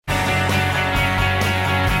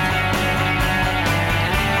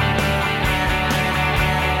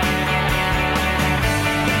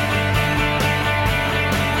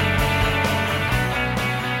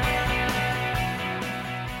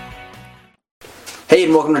Hey,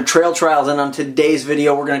 and welcome to Trail Trials, and on today's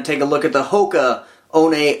video we're going to take a look at the Hoka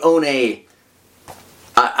One One.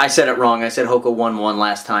 I said it wrong. I said Hoka One One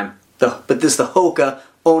last time. But this is the Hoka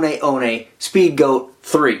One One Speedgoat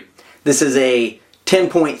 3. This is a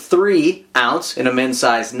 10.3 ounce in a men's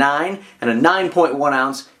size 9 and a 9.1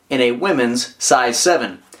 ounce in a women's size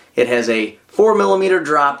 7. It has a 4mm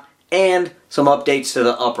drop and some updates to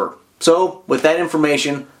the upper. So with that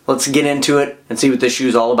information, let's get into it and see what this shoe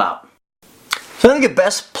is all about. So I think the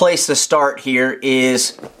best place to start here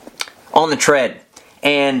is on the tread.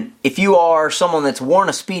 And if you are someone that's worn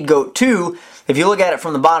a Speedgoat 2, if you look at it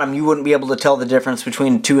from the bottom, you wouldn't be able to tell the difference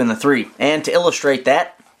between the 2 and the 3. And to illustrate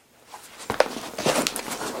that,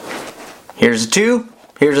 here's a 2,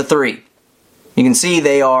 here's a 3. You can see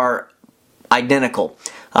they are identical,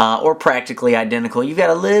 or practically identical. You've got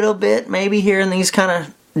a little bit maybe here in these kind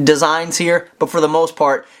of designs here, but for the most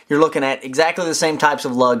part you're looking at exactly the same types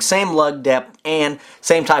of lugs, same lug depth, and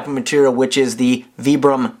same type of material, which is the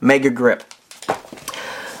Vibram Mega Grip.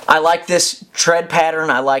 I like this tread pattern,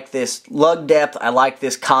 I like this lug depth, I like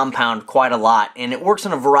this compound quite a lot, and it works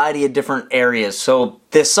in a variety of different areas. So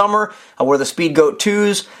this summer I wore the Speedgoat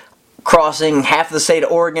 2s crossing half of the state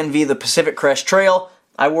of Oregon via the Pacific Crest Trail.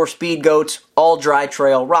 I wore Speedgoats all dry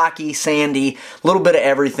trail, rocky, sandy, a little bit of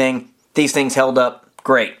everything. These things held up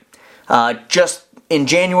great. Just in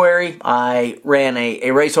January, I ran a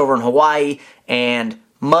race over in Hawaii, and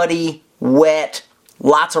muddy, wet,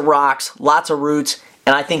 lots of rocks, lots of roots,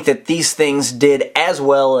 and I think that these things did as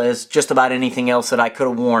well as just about anything else that I could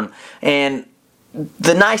have worn. And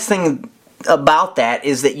the nice thing about that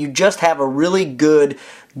is that you just have a really good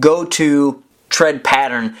go-to tread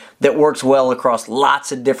pattern that works well across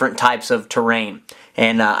lots of different types of terrain.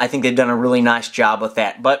 And I think they've done a really nice job with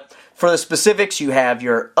that. But for the specifics, you have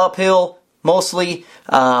your uphill, mostly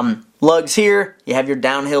lugs here. You have your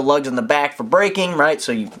downhill lugs in the back for braking, right?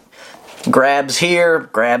 So you grabs here,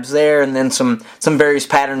 grabs there, and then some various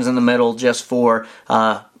patterns in the middle just for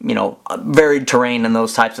varied terrain and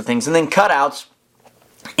those types of things. And then cutouts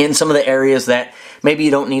in some of the areas that maybe you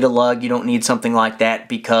don't need a lug, you don't need something like that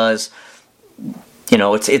because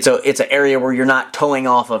it's an area where you're not towing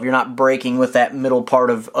off of, you're not braking with that middle part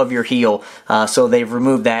of your heel, so they've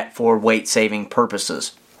removed that for weight saving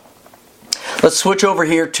purposes. Let's switch over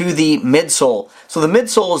here to the midsole. So the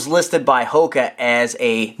midsole is listed by Hoka as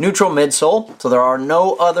a neutral midsole, so there are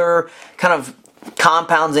no other kind of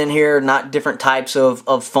compounds in here, not different types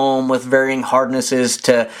of foam with varying hardnesses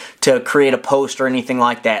to create a post or anything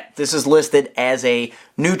like that. This is listed as a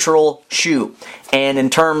neutral shoe, and in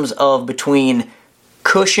terms of between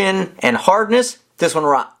cushion and hardness, this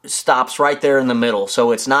one stops right there in the middle.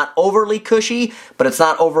 So it's not overly cushy, but it's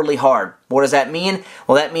not overly hard. What does that mean?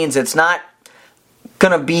 Well, that means it's not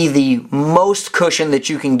going to be the most cushion that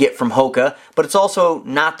you can get from Hoka, but it's also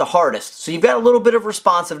not the hardest. So you've got a little bit of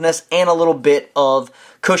responsiveness and a little bit of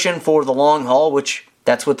cushion for the long haul, which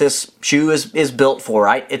that's what this shoe is built for,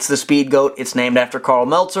 right? It's the Speedgoat. It's named after Karl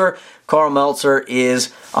Meltzer. Karl Meltzer is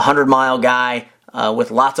a 100-mile guy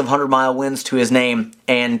with lots of 100-mile wins to his name,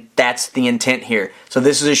 and that's the intent here. So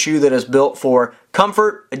this is a shoe that is built for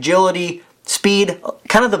comfort, agility, speed,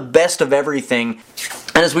 kind of the best of everything.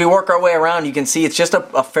 And as we work our way around, you can see it's just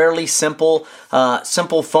a fairly simple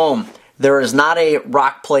foam. There is not a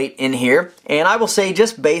rock plate in here, and I will say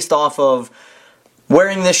just based off of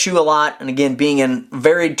wearing this shoe a lot, and again being in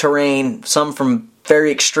varied terrain, some from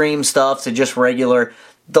very extreme stuff to just regular,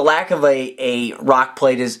 the lack of a rock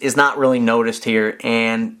plate is not really noticed here,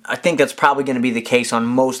 and I think that's probably going to be the case on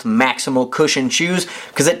most maximal cushion shoes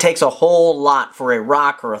because it takes a whole lot for a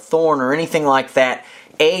rock or a thorn or anything like that,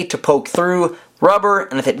 to poke through rubber,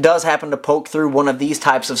 and if it does happen to poke through one of these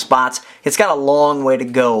types of spots, it's got a long way to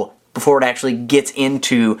go before it actually gets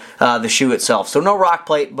into the shoe itself. So no rock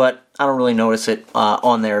plate, but I don't really notice it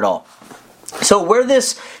on there at all. So where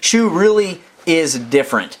this shoe really is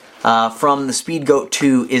different from the Speedgoat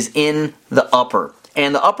 2 is in the upper.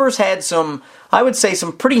 And the upper's had some, I would say,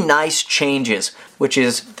 some pretty nice changes, which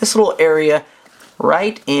is this little area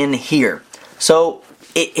right in here. So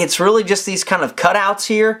it's really just these kind of cutouts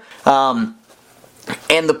here.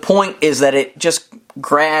 And the point is that it just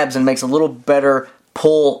grabs and makes a little better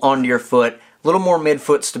pull onto your foot, a little more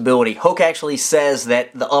midfoot stability. Hoka actually says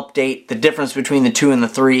that the update, the difference between the 2 and the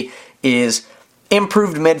 3 is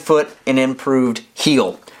improved midfoot and improved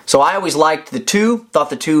heel. So I always liked the 2, thought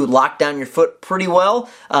the 2 locked down your foot pretty well.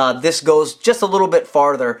 This goes just a little bit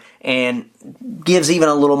farther and gives even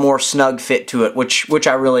a little more snug fit to it, which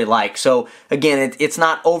I really like. So again, it's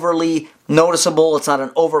not overly noticeable, it's not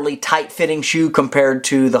an overly tight-fitting shoe compared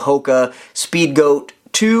to the Hoka Speedgoat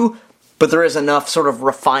 2, but there is enough sort of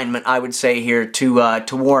refinement, I would say, here to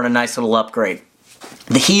warrant a nice little upgrade.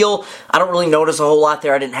 The heel, I don't really notice a whole lot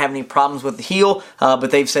there. I didn't have any problems with the heel,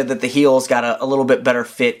 but they've said that the heel's got a little bit better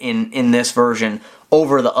fit in this version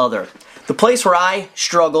over the other. The place where I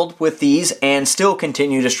struggled with these and still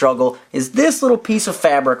continue to struggle is this little piece of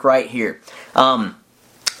fabric right here. I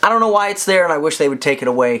don't know why it's there, and I wish they would take it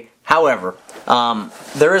away. However,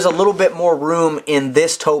 there is a little bit more room in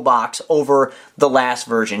this toe box over the last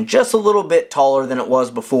version. Just a little bit taller than it was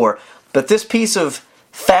before. But this piece of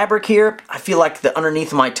fabric here, I feel like the underneath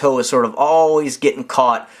of my toe is sort of always getting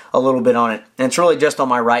caught a little bit on it. And it's really just on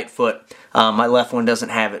my right foot. My left one doesn't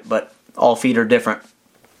have it, but all feet are different.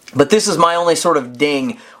 But this is my only sort of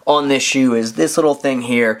ding on this shoe, is this little thing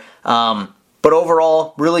here. But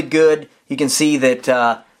overall, really good. You can see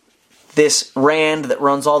that this rand that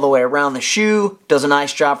runs all the way around the shoe does a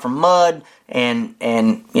nice job from mud and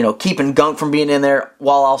you know, keeping gunk from being in there,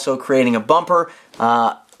 while also creating a bumper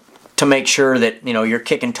to make sure that, you know, you're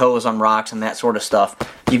kicking toes on rocks and that sort of stuff.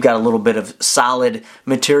 You've got a little bit of solid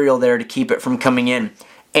material there to keep it from coming in.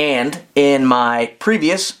 And in my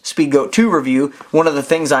previous Speedgoat 2 review, one of the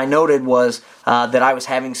things I noted was that I was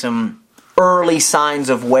having some early signs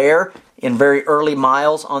of wear in very early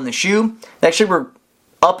miles on the shoe. They actually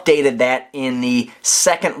updated that in the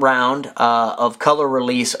second round of color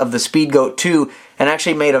release of the Speedgoat 2, and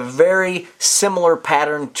actually made a very similar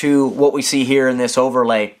pattern to what we see here in this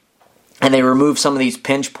overlay. And they removed some of these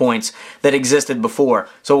pinch points that existed before.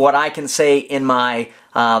 So what I can say in my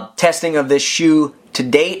testing of this shoe to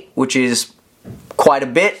date, which is quite a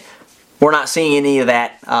bit, we're not seeing any of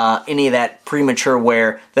that premature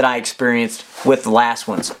wear that I experienced with the last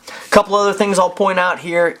ones. A couple other things I'll point out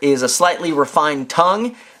here is a slightly refined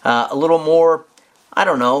tongue, a little more, I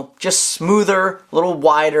don't know, just smoother, a little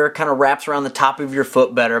wider, kind of wraps around the top of your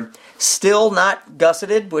foot better. Still not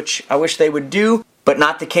gusseted, which I wish they would do, but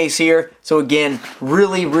not the case here. So again,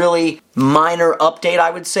 really, really minor update,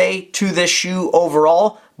 I would say, to this shoe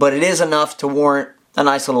overall, but it is enough to warrant a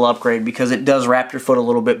nice little upgrade because it does wrap your foot a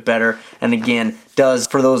little bit better, and again, does,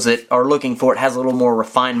 for those that are looking for it, has a little more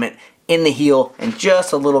refinement in the heel and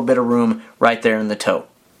just a little bit of room right there in the toe.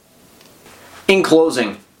 In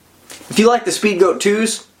closing, if you like the Speedgoat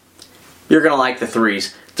 2s, you're going to like the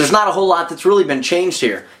 3s. There's not a whole lot that's really been changed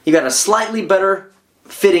here. You got a slightly better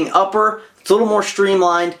fitting upper, it's a little more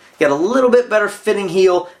streamlined, you got a little bit better fitting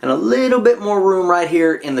heel, and a little bit more room right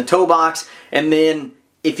here in the toe box. And then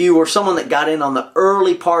if you were someone that got in on the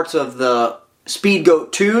early parts of the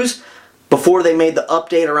Speedgoat 2s, before they made the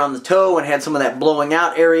update around the toe and had some of that blowing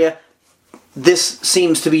out area, this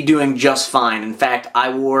seems to be doing just fine. In fact,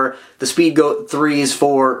 I wore the Speedgoat 3s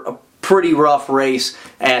for a pretty rough race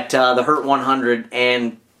at the Hurt 100,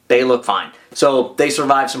 and they look fine. So they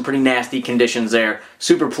survived some pretty nasty conditions there.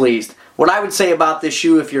 Super pleased. What I would say about this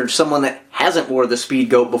shoe, if you're someone that hasn't wore the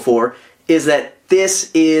Speedgoat before, is that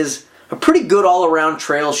this is a pretty good all-around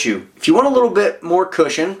trail shoe. If you want a little bit more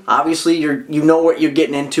cushion, obviously you know what you're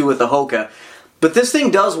getting into with the Hoka, but this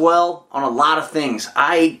thing does well on a lot of things.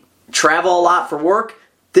 I travel a lot for work.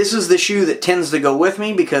 This is the shoe that tends to go with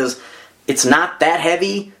me because it's not that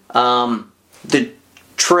heavy. The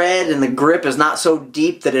tread and the grip is not so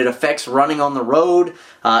deep that it affects running on the road.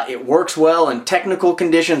 It works well in technical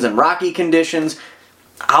conditions and rocky conditions.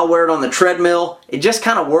 I'll wear it on the treadmill. It just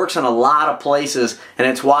kind of works in a lot of places, and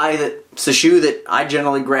it's why it's the shoe that I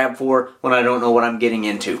generally grab for when I don't know what I'm getting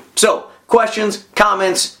into. So, questions,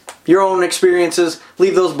 comments, your own experiences,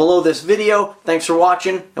 leave those below this video. Thanks for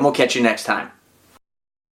watching, and we'll catch you next time.